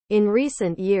In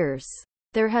recent years,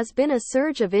 there has been a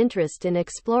surge of interest in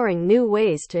exploring new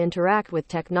ways to interact with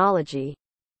technology.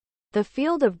 The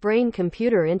field of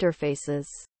brain-computer interfaces,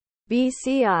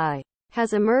 BCI,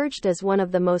 has emerged as one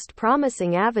of the most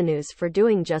promising avenues for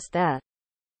doing just that.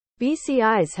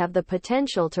 BCIs have the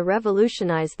potential to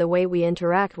revolutionize the way we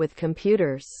interact with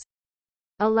computers,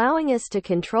 allowing us to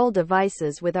control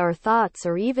devices with our thoughts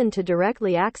or even to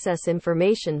directly access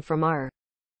information from our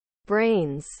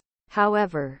brains.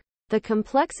 However, the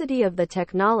complexity of the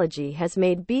technology has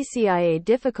made BCI a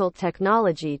difficult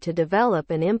technology to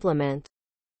develop and implement.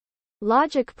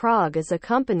 LogicProg is a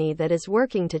company that is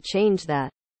working to change that.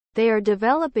 They are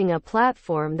developing a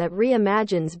platform that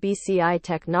reimagines BCI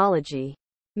technology,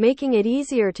 making it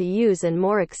easier to use and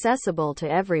more accessible to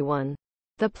everyone.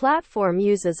 The platform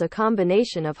uses a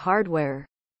combination of hardware,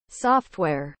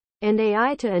 software, and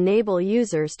AI to enable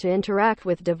users to interact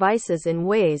with devices in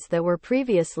ways that were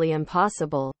previously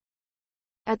impossible.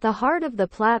 At the heart of the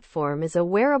platform is a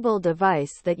wearable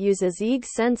device that uses EEG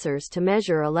sensors to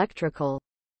measure electrical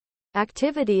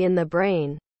activity in the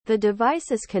brain. The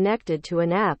device is connected to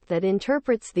an app that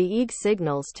interprets the EEG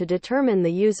signals to determine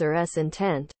the user's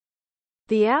intent.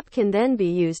 The app can then be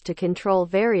used to control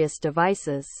various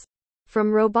devices,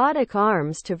 from robotic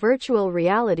arms to virtual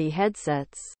reality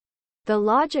headsets. The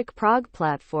LogicProg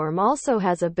platform also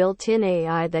has a built-in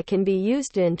AI that can be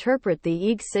used to interpret the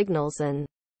EEG signals and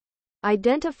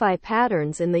identify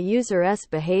patterns in the user's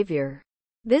behavior.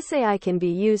 This AI can be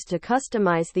used to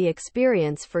customize the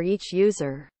experience for each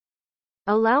user,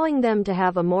 allowing them to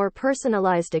have a more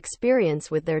personalized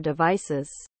experience with their devices.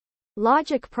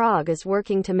 LogicProg is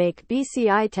working to make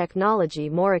BCI technology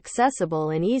more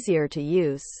accessible and easier to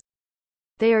use.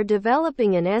 They are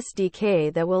developing an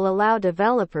SDK that will allow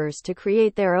developers to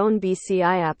create their own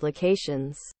BCI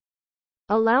applications,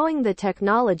 allowing the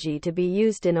technology to be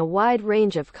used in a wide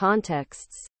range of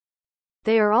contexts.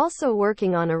 They are also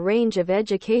working on a range of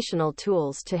educational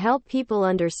tools to help people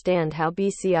understand how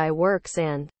BCI works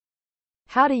and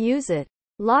how to use it.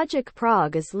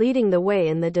 LogicProg is leading the way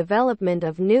in the development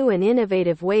of new and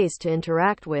innovative ways to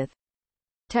interact with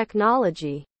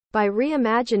technology. By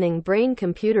reimagining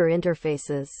brain-computer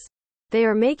interfaces, they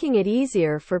are making it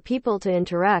easier for people to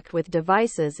interact with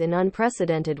devices in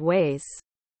unprecedented ways.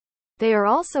 They are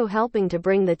also helping to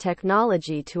bring the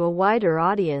technology to a wider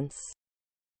audience,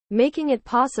 making it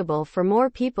possible for more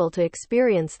people to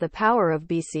experience the power of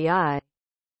BCI.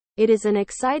 It is an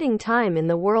exciting time in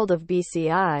the world of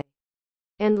BCI,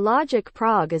 and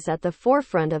LogicProg is at the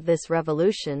forefront of this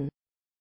revolution.